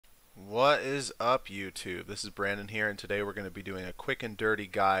What is up, YouTube? This is Brandon here, and today we're going to be doing a quick and dirty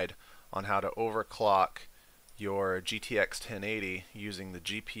guide on how to overclock your GTX 1080 using the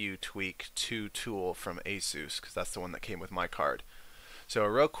GPU Tweak 2 tool from Asus, because that's the one that came with my card. So a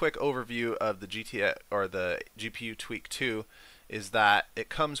real quick overview of the GPU Tweak 2 is that it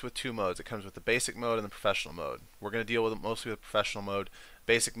comes with two modes. It comes with the basic mode and the professional mode. We're going to deal with it mostly with professional mode.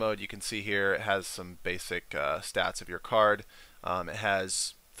 Basic mode, you can see here, it has some basic stats of your card. It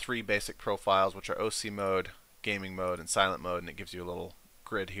has three basic profiles, which are OC mode, gaming mode, and silent mode, and it gives you a little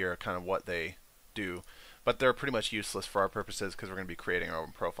grid here, kind of what they do. But they're pretty much useless for our purposes because we're going to be creating our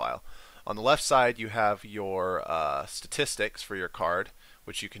own profile. On the left side, you have your statistics for your card,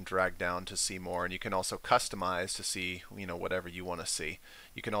 which you can drag down to see more, and you can also customize to see, whatever you want to see.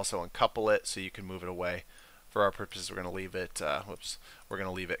 You can also uncouple it so you can move it away. For our purposes, we're going to leave it. We're going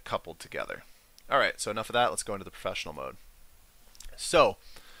to leave it coupled together. All right. So enough of that. Let's go into the professional mode. So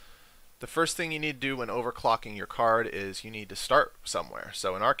the first thing you need to do when overclocking your card is you need to start somewhere.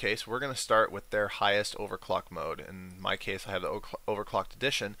 So in our case, we're going to start with their highest overclock mode. In my case, I have the overclocked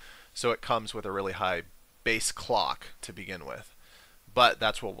edition, so it comes with a really high base clock to begin with. But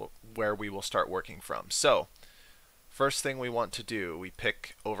that's where we will start working from. So first thing we want to do, we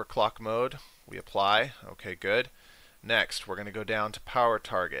pick overclock mode, we apply, okay, good. Next, we're going to go down to power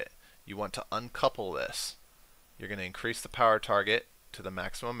target. You want to uncouple this. You're going to increase the power target to the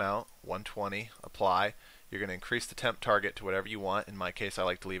maximum amount, 120, apply. You're going to increase the temp target to whatever you want. In my case, I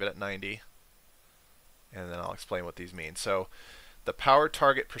like to leave it at 90. And then I'll explain what these mean. So the power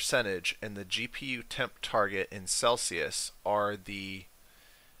target percentage and the GPU temp target in Celsius are the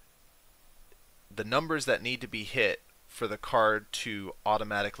numbers that need to be hit for the card to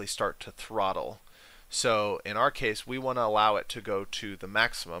automatically start to throttle. So in our case, we want to allow it to go to the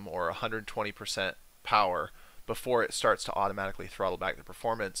maximum, or 120% power, before it starts to automatically throttle back the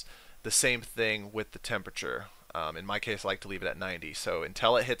performance. The same thing with the temperature. In my case, I like to leave it at 90. So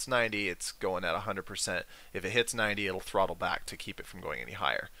until it hits 90, it's going at 100%. If it hits 90, it'll throttle back to keep it from going any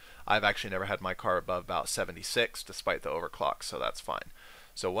higher. I've actually never had my car above about 76 despite the overclock, so that's fine.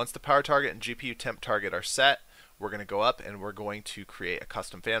 So once the power target and GPU temp target are set, we're going to go up and we're going to create a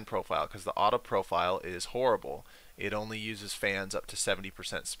custom fan profile, because the auto profile is horrible. It only uses fans up to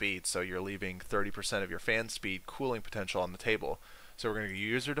 70% speed, so you're leaving 30% of your fan speed cooling potential on the table. So we're going to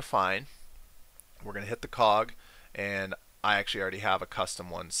user define. We're going to hit the cog, and I actually already have a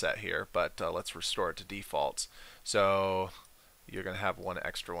custom one set here, but let's restore it to defaults. So you're going to have one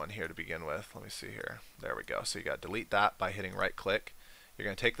extra one here to begin with. Let me see here. There we go. So you got to delete that by hitting right click. You're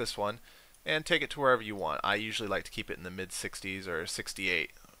going to take this one and take it to wherever you want. I usually like to keep it in the mid 60s or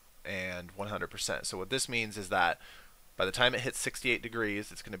 68 and 100%. So what this means is that by the time it hits 68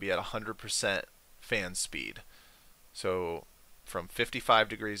 degrees, it's going to be at 100% fan speed. So from 55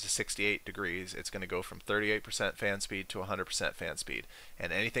 degrees to 68 degrees, it's going to go from 38% fan speed to 100% fan speed.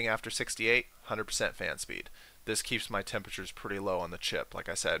 And anything after 68, 100% fan speed. This keeps my temperatures pretty low on the chip. Like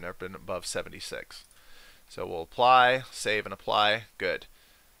I said, I've never been above 76. So we'll apply, save, and apply. Good.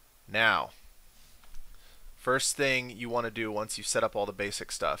 Now, first thing you want to do once you set up all the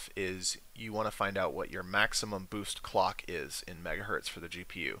basic stuff is you want to find out what your maximum boost clock is in megahertz for the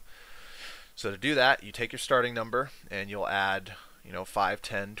GPU. So to do that, you take your starting number and you'll add 5,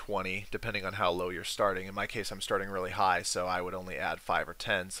 10, 20, depending on how low you're starting. In my case, I'm starting really high, so I would only add 5 or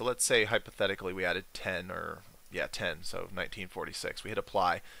 10. So let's say hypothetically we added 10, so 1946. We hit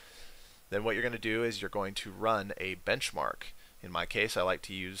apply. Then what you're going to do is you're going to run a benchmark. In my case, I like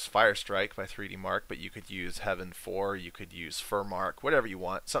to use Firestrike by 3D Mark, but you could use Heaven 4, you could use FurMark, whatever you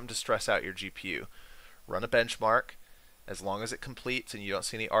want, something to stress out your GPU. Run a benchmark. As long as it completes and you don't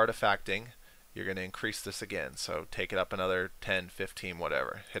see any artifacting, you're going to increase this again. So take it up another 10, 15,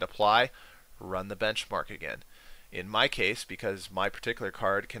 whatever. Hit apply, run the benchmark again. In my case, because my particular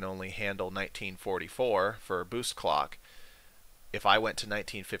card can only handle 1944 for a boost clock, if I went to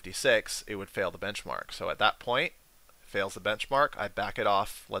 1956, it would fail the benchmark. So at that point, fails the benchmark, I back it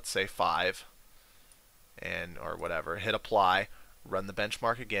off, let's say 5, or whatever, hit apply, run the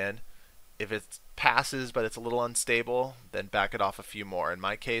benchmark again. If it passes but it's a little unstable, then back it off a few more. In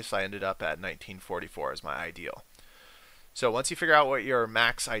my case, I ended up at 1944 as my ideal. So once you figure out what your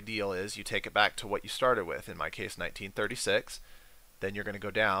max ideal is, you take it back to what you started with. In my case, 1936. Then you're going to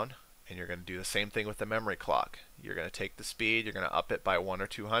go down and you're going to do the same thing with the memory clock. You're going to take the speed, you're going to up it by 1 or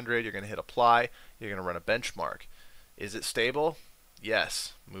 200, you're going to hit apply, you're going to run a benchmark. Is it stable?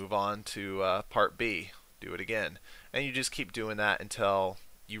 Yes. Move on to part B. Do it again. And you just keep doing that until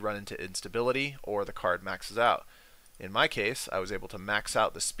you run into instability or the card maxes out. In my case, I was able to max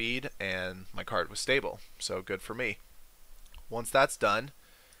out the speed and my card was stable. So good for me. Once that's done,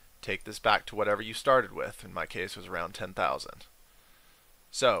 take this back to whatever you started with. In my case, it was around 10,000.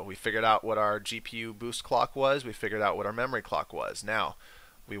 So we figured out what our GPU boost clock was. We figured out what our memory clock was. Now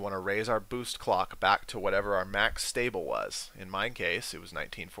we want to raise our boost clock back to whatever our max stable was. In my case, it was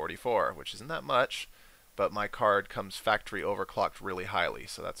 1944, which isn't that much, but my card comes factory overclocked really highly,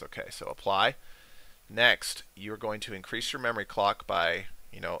 so that's okay. So apply. Next, you're going to increase your memory clock by,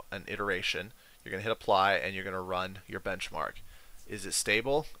 an iteration. You're going to hit apply, and you're going to run your benchmark. Is it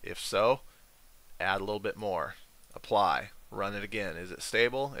stable? If so, add a little bit more. Apply. Run it again. Is it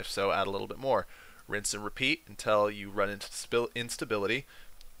stable? If so, add a little bit more. Rinse and repeat until you run into instability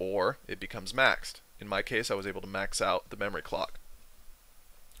or it becomes maxed. In my case, I was able to max out the memory clock.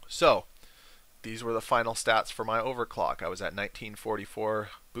 So these were the final stats for my overclock. I was at 1944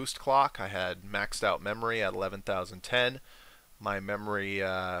 boost clock. I had maxed out memory at 11,010. My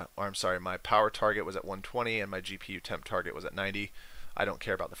my power target was at 120 and my GPU temp target was at 90. I don't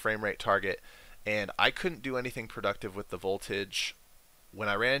care about the frame rate target. And I couldn't do anything productive with the voltage. When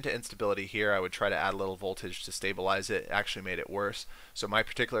I ran into instability here, I would try to add a little voltage to stabilize it. It actually made it worse. So my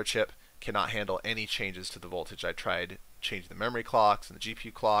particular chip cannot handle any changes to the voltage. I tried changing the memory clocks and the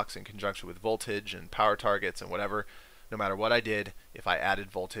GPU clocks in conjunction with voltage and power targets and whatever. No matter what I did, if I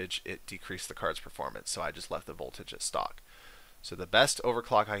added voltage, it decreased the card's performance. So I just left the voltage at stock. So the best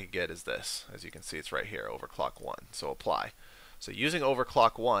overclock I could get is this. As you can see, it's right here, overclock 1. So apply. So using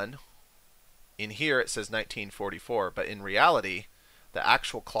overclock 1, in here it says 1944, but in reality, the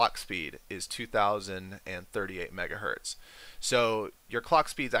actual clock speed is 2038 megahertz. So your clock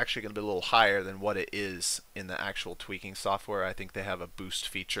speed is actually going to be a little higher than what it is in the actual tweaking software. I think they have a boost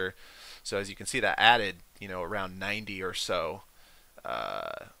feature. So as you can see, that added, around 90 or so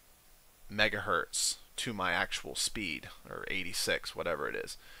megahertz to my actual speed, or 86, whatever it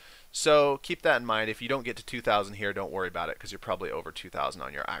is. So keep that in mind. If you don't get to 2000 here, don't worry about it, because you're probably over 2000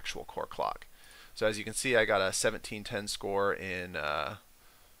 on your actual core clock. So as you can see, I got a 1710 score in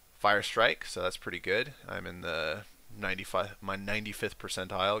firestrike, so that's pretty good. I'm in the my 95th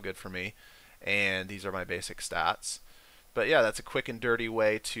percentile, good for me. And these are my basic stats. But yeah, that's a quick and dirty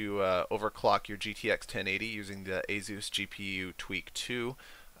way to overclock your GTX 1080 using the Asus GPU Tweak 2.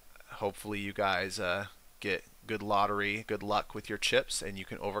 Hopefully you guys get good luck with your chips, and you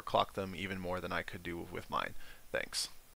can overclock them even more than I could do with mine. Thanks.